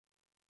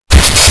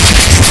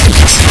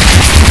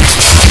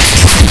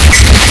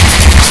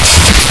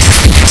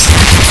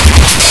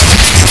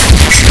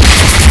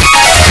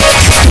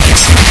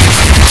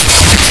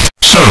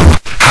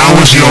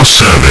was your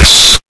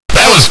service?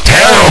 That was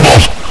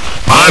terrible.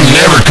 I'm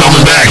never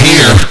coming back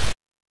here.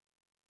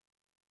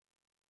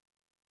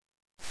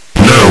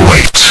 No,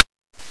 wait.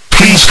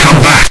 Please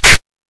come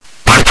back.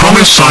 I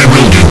promise I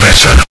will do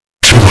better.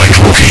 Too late,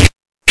 Wookie.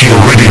 He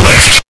already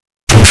left.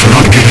 And for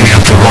not giving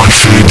out the right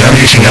food and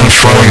eating and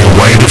throwing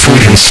away the food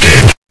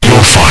instead.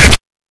 You're fine.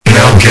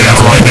 Now get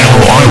out right now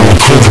or I will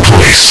call the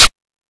police.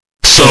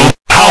 So,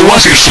 how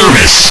was your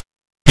service?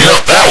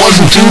 Yep, that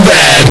wasn't too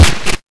bad.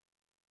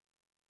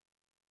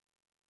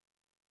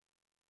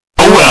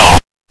 Oh well,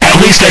 at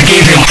least I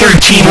gave him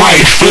 13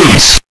 right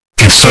foods.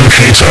 It's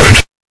okay, Toad.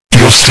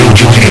 You're still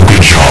doing a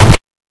good job.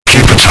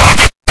 Keep it up,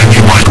 and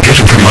you might get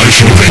a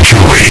promotion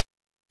eventually.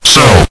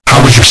 So,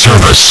 how was your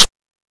service?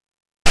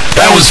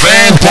 That was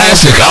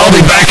fantastic. I'll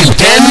be back in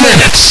 10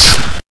 minutes.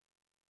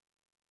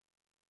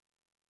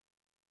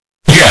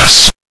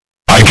 Yes,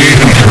 I gave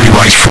him every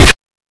right food.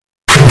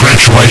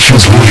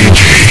 Congratulations, Woody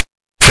G,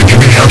 for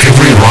giving out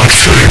every right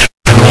food,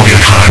 and all your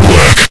hard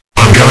work.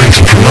 I'm going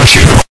to promote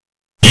you.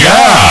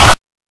 Yeah!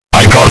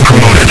 I got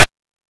promoted.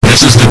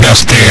 This is the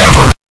best day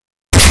ever.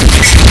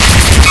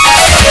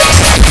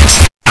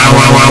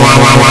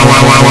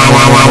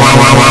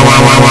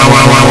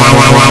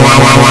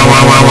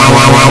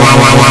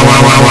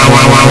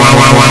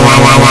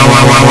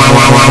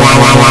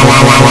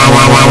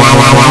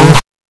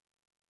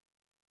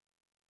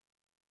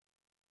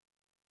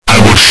 I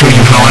will show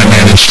you how I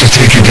managed to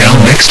take you down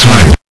next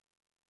time.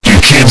 You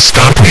can't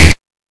stop me.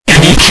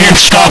 And you can't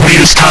stop me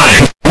this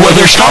time,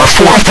 whether Star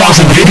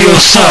 4000 video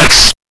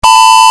sucks.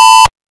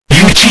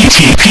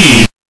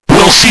 UTTP,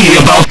 we'll see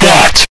about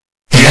that.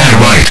 Yeah,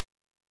 right.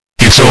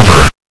 It's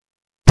over.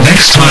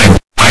 Next time,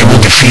 I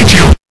will defeat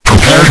you.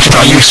 Prepare to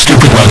die, you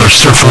stupid Leather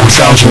Star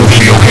 4000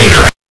 video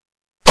hater.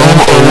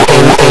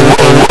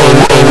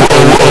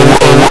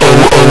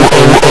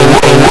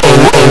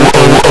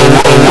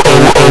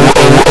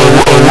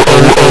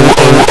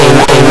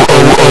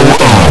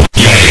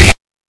 Yay.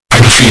 I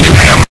defeated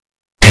him.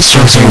 It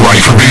serves him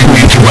right for being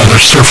mean to Leather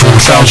Star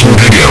 4000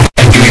 video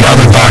and doing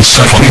other bad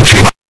stuff on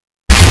YouTube.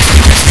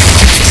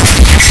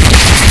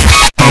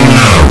 Oh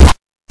no.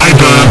 I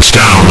burned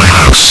down the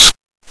house.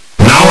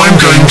 Now I'm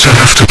going to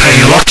have to pay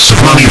lots of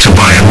money to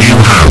buy a new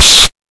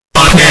house.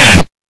 But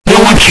man,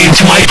 no one came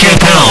to my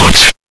camp out.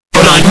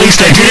 But at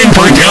least I didn't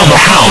burn down the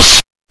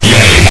house.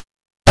 Yay.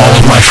 All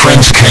of my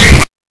friends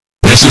came.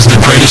 This is the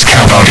greatest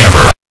camp out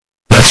ever.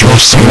 Let's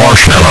roast some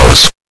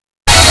marshmallows.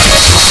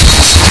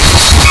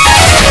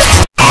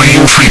 Are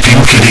you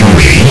freaking kidding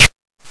me?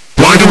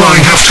 Why do I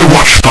have to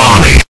watch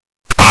Barney?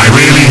 I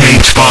really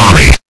hate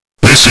Barney.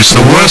 This is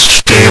the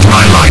worst day of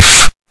my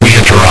life. We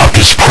interrupt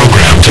this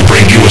program to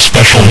bring you a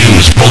special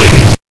news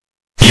bulletin.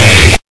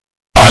 Yay.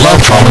 I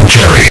love Tom and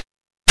Jerry.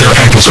 Their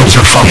episodes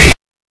are funny.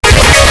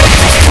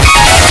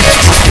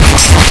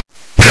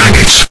 Dang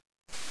it.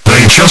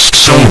 They just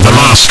sold the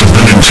last of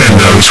the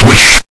Nintendo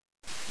Switch.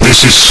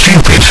 This is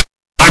stupid.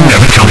 I'm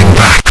never coming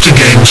back to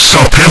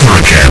GameStop ever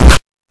again.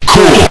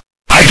 Cool.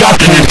 I got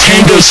the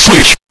Nintendo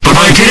Switch, but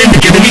I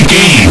didn't get any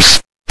games.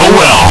 Oh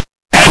well.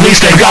 At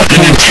least I got the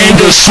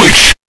Nintendo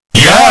Switch.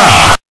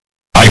 Yeah!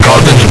 I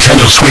got the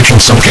Nintendo Switch and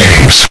some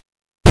games.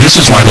 This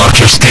is my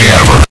luckiest day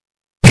ever.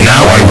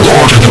 Now I will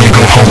order them and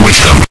go home with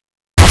them.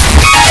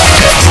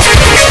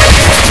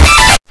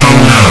 Oh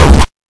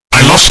no.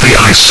 I lost the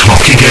ice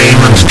hockey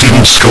game and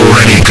didn't score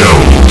any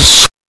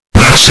goals.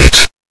 That's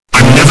it.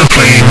 I'm never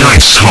playing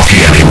ice hockey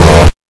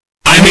anymore.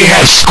 I may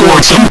have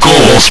scored some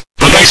goals,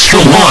 but I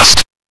still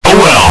lost. Oh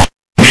well.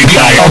 Maybe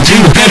I'll do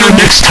better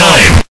next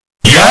time.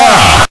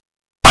 Yeah!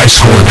 I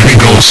scored many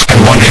goals and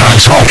won the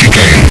ice hockey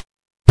game.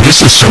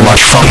 This is so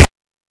much fun.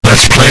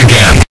 Let's play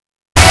again.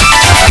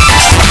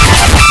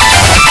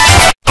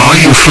 Are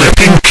you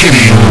flipping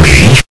kidding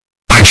me?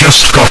 I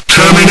just got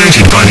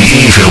terminated by the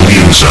evil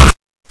user.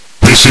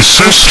 This is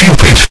so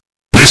stupid.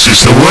 This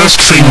is the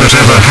worst thing that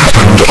ever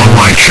happened on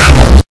my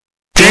channel.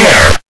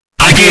 There!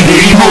 I gave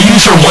the evil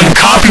user one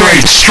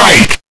copyright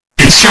strike.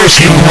 It serves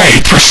him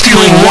right for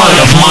stealing one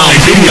of my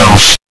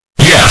videos.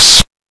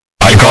 Yes.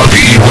 I got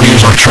the evil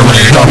user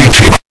terminated on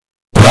YouTube.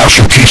 That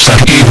should teach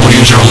that evil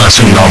user a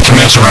lesson not to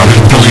mess around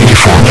and bully me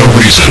for no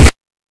reason.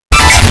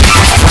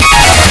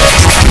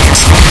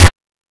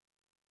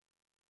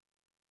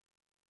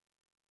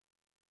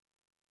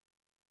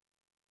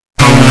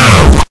 Oh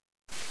no.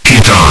 He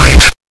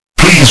died.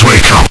 Please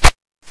wake up.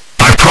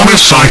 I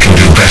promise I can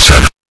do better.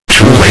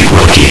 Too late,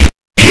 Rookie.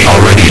 He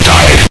already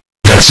died.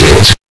 That's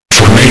it.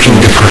 For making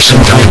the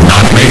person die and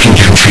not making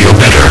him feel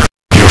better.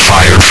 You're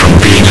fired from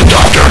being a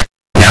doctor.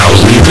 Now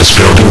leave this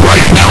building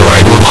right now or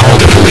I will call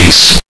the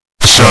police.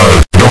 So,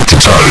 Dr.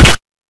 Toad,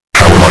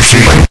 how am I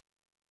feeling?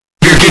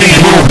 You're getting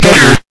a little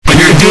better, but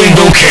you're doing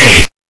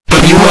okay.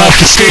 But you will have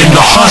to stay in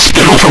the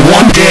hospital for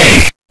 1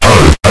 day.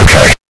 Oh,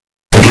 okay.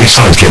 At least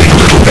I'm getting a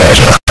little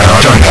better, and I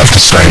don't have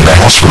to stay in the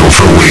hospital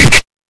for a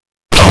week.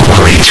 Don't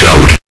worry,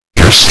 Toad.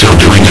 You're still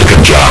doing a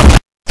good job.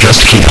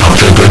 Just keep up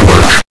the good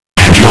work,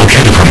 and you'll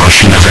get a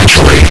promotion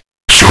eventually.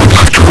 So,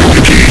 Dr.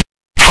 Ruby,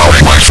 how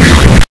am I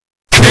feeling?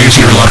 Today's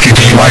your lucky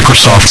day,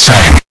 Microsoft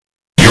sang.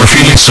 You're You're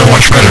feeling so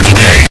much better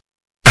today.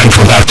 And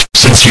for that,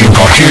 since you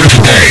got here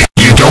today,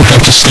 you don't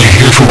have to stay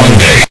here for one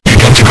day. You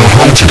get to go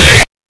home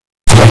today.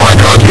 Oh my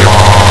god, yeah.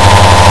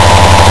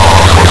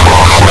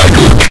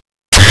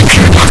 Thank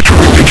you, Dr.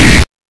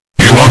 Luigi.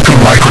 You're welcome,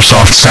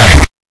 Microsoft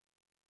sang.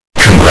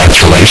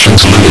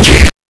 Congratulations,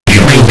 Luigi.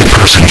 You made the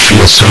person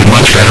feel so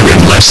much better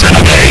in less than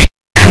a day.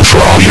 And for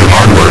all your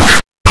hard work,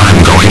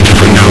 I'm going to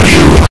promote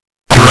you.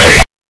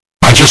 Hooray.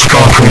 I just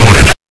got promoted.